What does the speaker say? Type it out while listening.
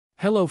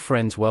Hello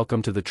friends,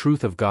 welcome to the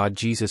truth of God.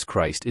 Jesus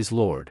Christ is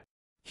Lord.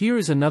 Here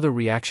is another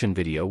reaction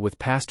video with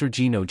Pastor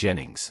Gino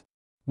Jennings.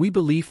 We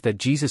believe that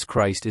Jesus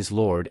Christ is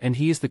Lord and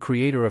He is the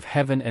creator of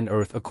heaven and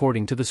earth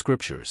according to the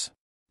scriptures.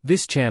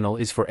 This channel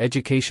is for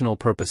educational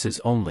purposes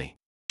only.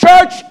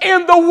 Church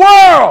in the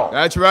world.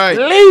 That's right.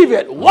 Leave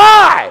it.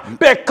 Why?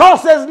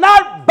 Because it's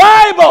not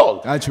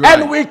Bible. That's right.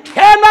 And we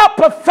cannot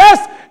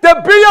profess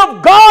to be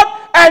of God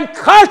and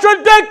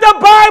contradict the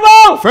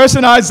Bible. First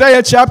in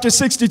Isaiah chapter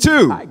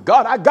 62. My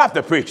God, I got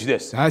to preach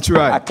this. That's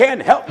right. I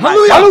can't help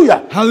Hallelujah. myself.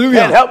 Hallelujah. Hallelujah.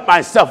 Can't help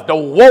myself. The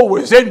woe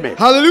is in me.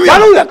 Hallelujah.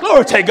 Hallelujah.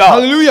 Glory to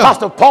God. Hallelujah.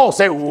 Pastor Paul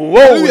said, woe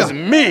Hallelujah. is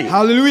me.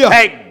 Hallelujah.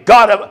 Thank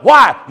God.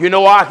 Why? You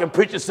know why I can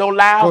preach it so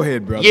loud? Go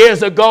ahead, brother.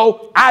 Years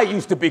ago, I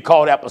used to be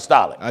called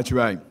apostolic. That's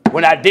right.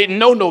 When I didn't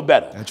know no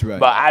better. That's right.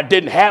 But I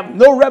didn't have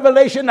no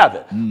revelation of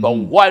it. But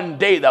one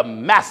day the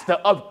master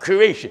of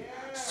creation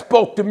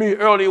spoke to me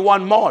early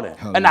one morning.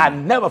 Hallelujah. And I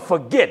never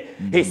forget.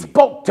 He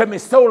spoke to me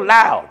so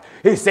loud.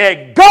 He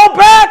said, go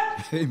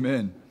back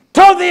Amen.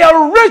 to the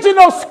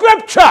original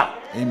scripture.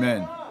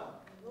 Amen.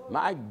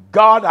 My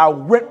God, I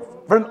went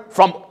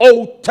from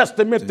Old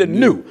Testament to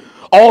New.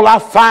 All I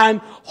find,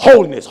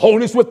 holiness.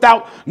 Holiness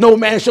without no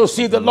man shall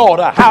see the Lord.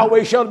 A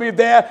highway shall be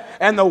there,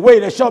 and the way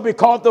that shall be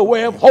called the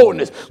way of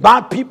holiness.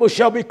 My people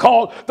shall be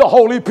called the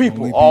holy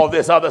people. All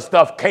this other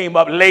stuff came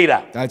up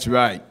later. That's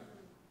right.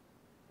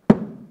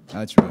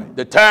 That's right.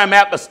 The term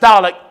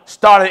apostolic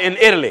started in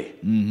Italy.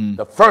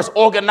 The first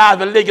organized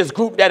religious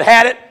group that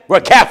had it were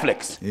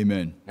Catholics.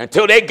 Amen.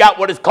 Until they got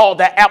what is called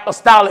the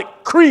apostolic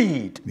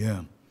creed.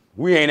 Yeah.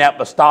 We ain't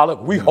apostolic,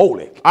 we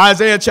holy.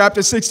 Isaiah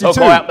chapter 62.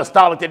 So-called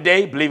apostolic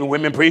today, believe in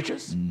women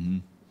preachers.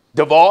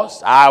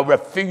 Divorce, I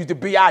refuse to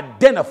be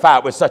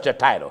identified with such a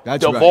title.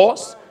 That's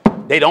Divorce,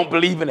 they don't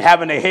believe in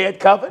having their head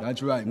covered.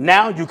 That's right.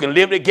 Now you can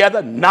live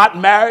together, not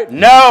married.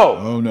 No,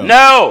 Oh, no.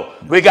 no.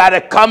 We got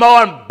to come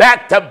on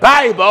back to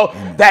Bible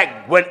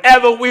that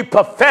whenever we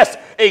profess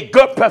a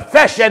good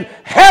profession,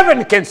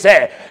 heaven can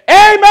say,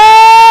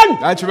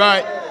 amen. That's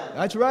right.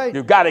 That's right.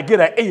 You got to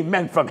get an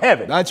amen from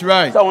heaven. That's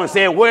right. Someone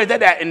said, where is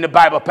that at in the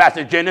Bible,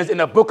 Pastor Jennings? In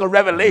the book of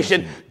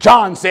Revelation,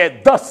 John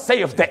said, thus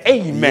saith the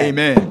amen.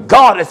 Amen.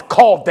 God is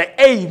called the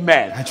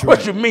amen. That's What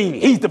right. you mean?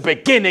 He's the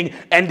beginning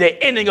and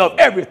the ending of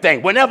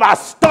everything. Whenever I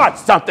start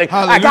something,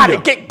 I got to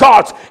Hallelujah. get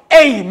God's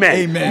amen.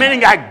 Amen.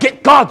 Meaning I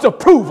get God's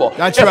approval.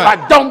 That's if right.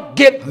 I don't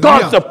get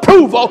God's Hallelujah.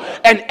 approval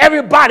and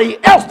everybody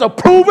else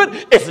approve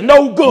it, it's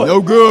no good.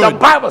 No good. The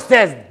Bible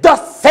says,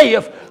 thus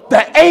saith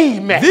the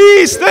amen.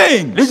 These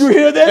things. Did you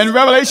hear this? In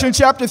Revelation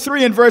chapter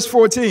 3 and verse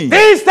 14.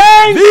 These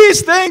things.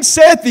 These things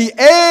saith the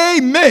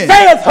amen.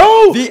 Saith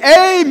who? The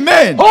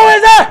amen. Who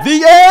is it?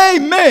 The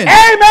amen.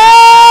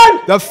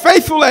 Amen. The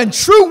faithful and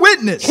true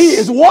witness. He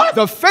is what?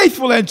 The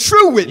faithful and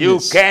true You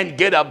witness. can't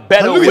get a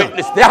better Hallelujah.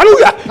 witness.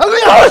 Hallelujah.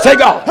 Hallelujah. Glory to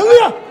God.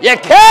 Hallelujah. You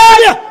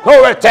can't.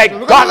 Glory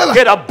to God.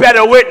 Get a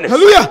better witness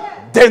Hallelujah.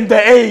 than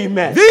the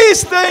amen.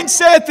 These things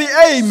saith the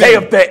amen. Say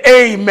of the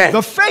amen. The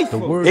The faithful.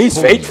 word He's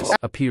holiness faithful.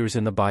 appears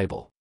in the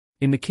Bible.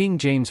 In the King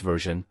James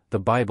Version, the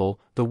Bible,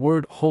 the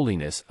word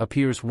holiness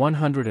appears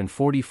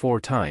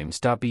 144 times.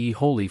 Be ye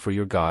holy, for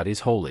your God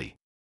is holy.